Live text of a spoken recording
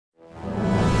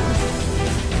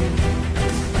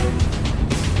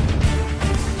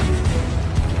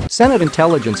Senate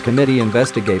Intelligence Committee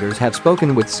investigators have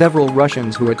spoken with several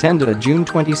Russians who attended a June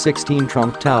 2016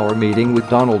 Trump Tower meeting with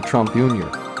Donald Trump Jr.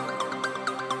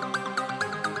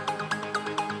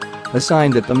 A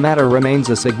sign that the matter remains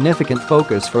a significant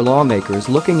focus for lawmakers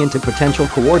looking into potential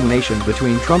coordination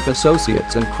between Trump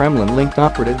associates and Kremlin-linked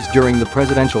operatives during the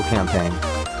presidential campaign.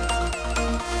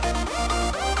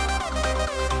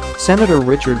 Senator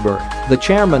Richard Burr, the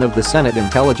chairman of the Senate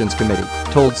Intelligence Committee,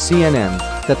 told CNN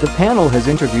that the panel has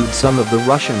interviewed some of the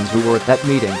Russians who were at that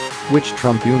meeting, which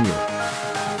Trump Jr.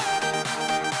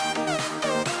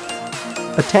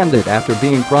 attended after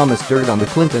being promised dirt on the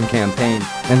Clinton campaign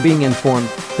and being informed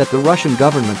that the Russian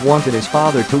government wanted his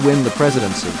father to win the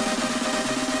presidency.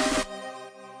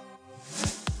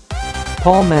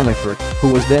 Paul Manafort,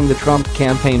 who was then the Trump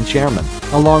campaign chairman,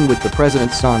 along with the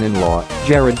president's son-in-law,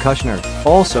 Jared Kushner,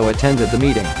 also attended the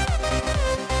meeting.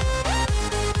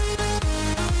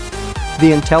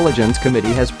 The Intelligence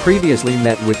Committee has previously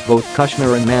met with both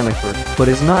Kushner and Manafort, but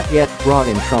has not yet brought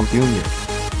in Trump Jr.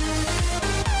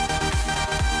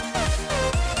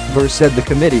 Burr said the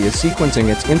committee is sequencing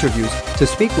its interviews to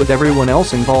speak with everyone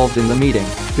else involved in the meeting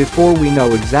before we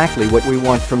know exactly what we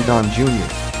want from Don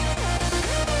Jr.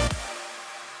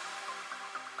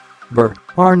 Burr,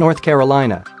 R. North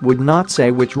Carolina, would not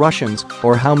say which Russians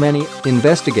or how many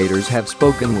investigators have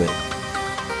spoken with.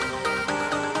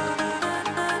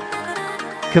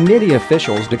 Committee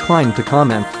officials declined to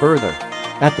comment further.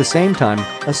 At the same time,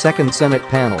 a second Senate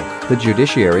panel, the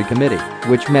Judiciary Committee,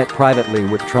 which met privately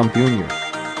with Trump Jr.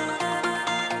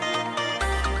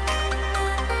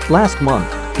 last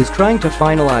month, is trying to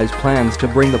finalize plans to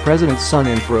bring the president's son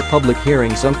in for a public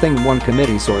hearing, something one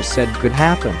committee source said could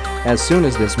happen as soon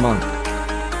as this month.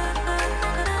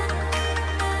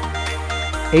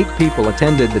 8 people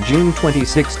attended the June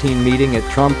 2016 meeting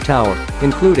at Trump Tower,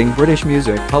 including British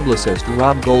music publicist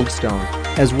Rob Goldstone,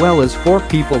 as well as 4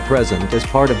 people present as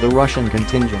part of the Russian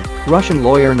contingent: Russian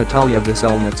lawyer Natalia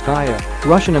Veselnitskaya,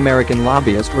 Russian-American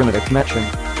lobbyist Renat Akhmetshin,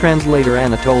 translator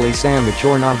Anatoly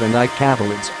Samachornov and Ike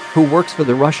Kavalids, who works for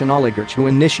the Russian oligarch who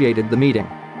initiated the meeting.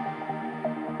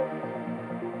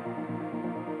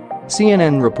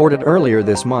 CNN reported earlier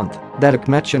this month that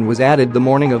Akhmetshin was added the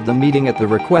morning of the meeting at the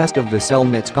request of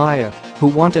Veselnitskaya, who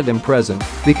wanted him present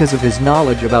because of his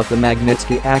knowledge about the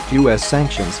Magnitsky Act U.S.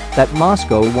 sanctions that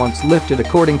Moscow wants lifted,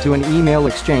 according to an email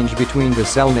exchange between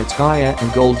Veselnitskaya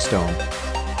and Goldstone.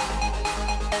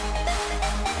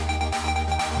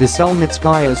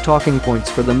 Veselnitskaya's talking points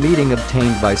for the meeting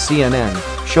obtained by CNN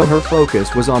show her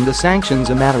focus was on the sanctions,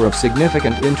 a matter of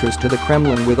significant interest to the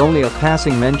Kremlin, with only a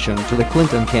passing mention to the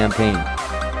Clinton campaign.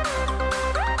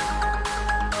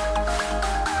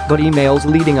 But emails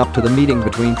leading up to the meeting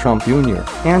between Trump Jr.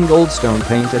 and Goldstone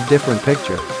paint a different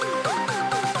picture.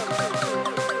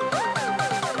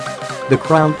 The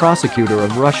Crown Prosecutor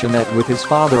of Russia met with his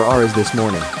father Aras this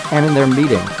morning and in their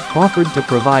meeting offered to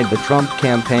provide the Trump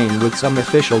campaign with some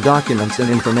official documents and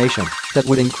information that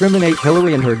would incriminate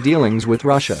Hillary in her dealings with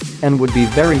Russia and would be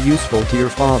very useful to your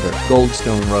father,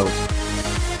 Goldstone wrote.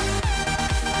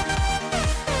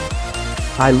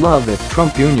 "I love it,"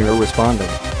 Trump Jr. responded.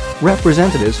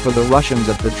 Representatives for the Russians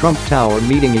at the Trump Tower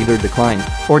meeting either declined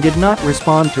or did not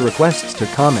respond to requests to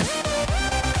comment.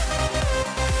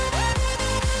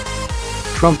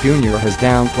 Trump Jr. has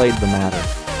downplayed the matter.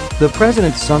 The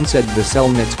president's son said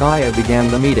Veselnitskaya began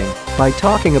the meeting by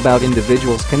talking about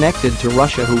individuals connected to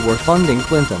Russia who were funding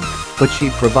Clinton, but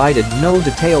she provided no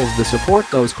details to support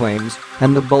those claims,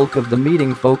 and the bulk of the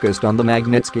meeting focused on the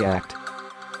Magnitsky Act.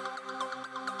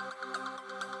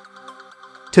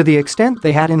 To the extent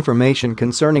they had information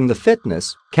concerning the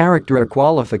fitness, character or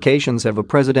qualifications of a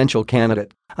presidential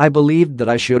candidate, I believed that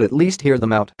I should at least hear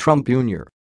them out, Trump Jr.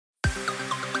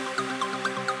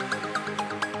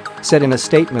 said in a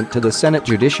statement to the Senate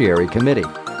Judiciary Committee.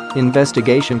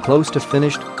 Investigation close to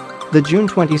finished? The June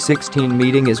 2016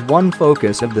 meeting is one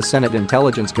focus of the Senate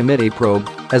Intelligence Committee probe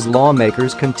as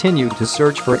lawmakers continue to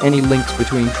search for any links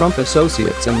between Trump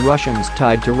associates and Russians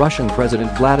tied to Russian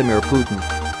President Vladimir Putin.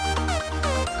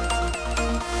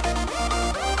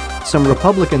 Some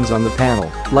Republicans on the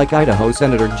panel, like Idaho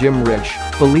Senator Jim Risch,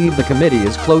 believe the committee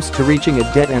is close to reaching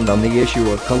a dead end on the issue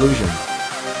of collusion.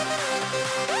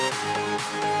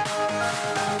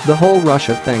 The whole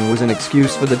Russia thing was an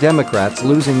excuse for the Democrats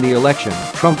losing the election,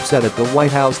 Trump said at the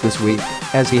White House this week,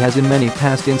 as he has in many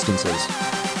past instances.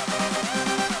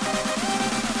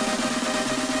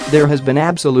 There has been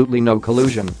absolutely no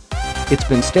collusion. It's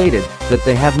been stated that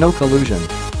they have no collusion.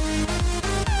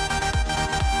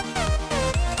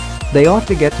 They ought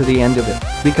to get to the end of it,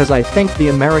 because I think the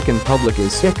American public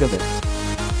is sick of it.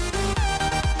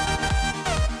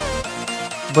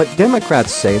 But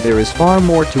Democrats say there is far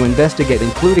more to investigate,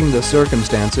 including the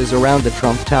circumstances around the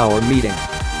Trump Tower meeting.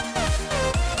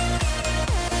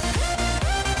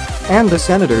 And the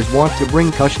senators want to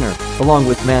bring Kushner, along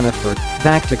with Manafort,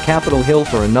 back to Capitol Hill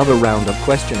for another round of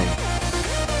questioning.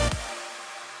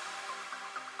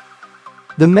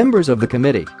 The members of the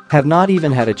committee have not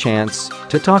even had a chance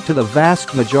to talk to the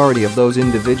vast majority of those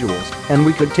individuals, and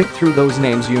we could tick through those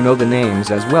names. You know the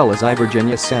names as well as I.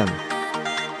 Virginia Sen.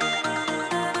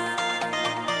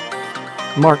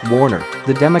 Mark Warner,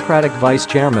 the Democratic vice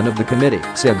chairman of the committee,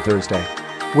 said Thursday,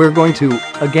 "We're going to,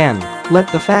 again,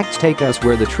 let the facts take us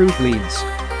where the truth leads."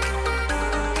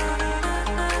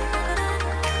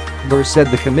 Burr said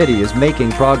the committee is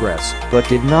making progress, but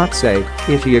did not say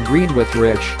if he agreed with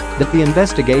Risch that the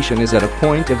investigation is at a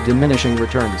point of diminishing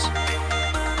returns.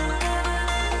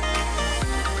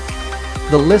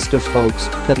 "The list of folks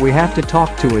that we have to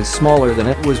talk to is smaller than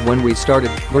it was when we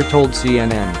started," Burr told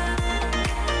CNN.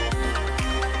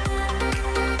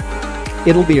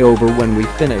 "It'll be over when we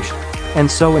finish. And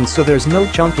so there's no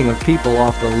chunking of people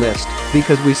off the list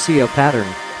because we see a pattern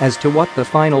as to what the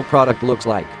final product looks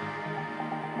like."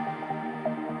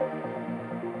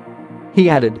 He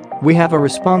added, "We have a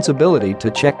responsibility to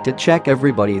check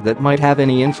everybody that might have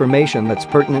any information that's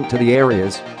pertinent to the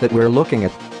areas that we're looking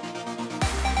at.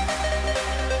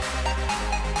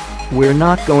 We're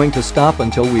not going to stop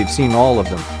until we've seen all of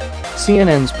them."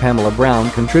 CNN's Pamela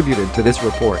Brown contributed to this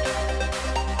report.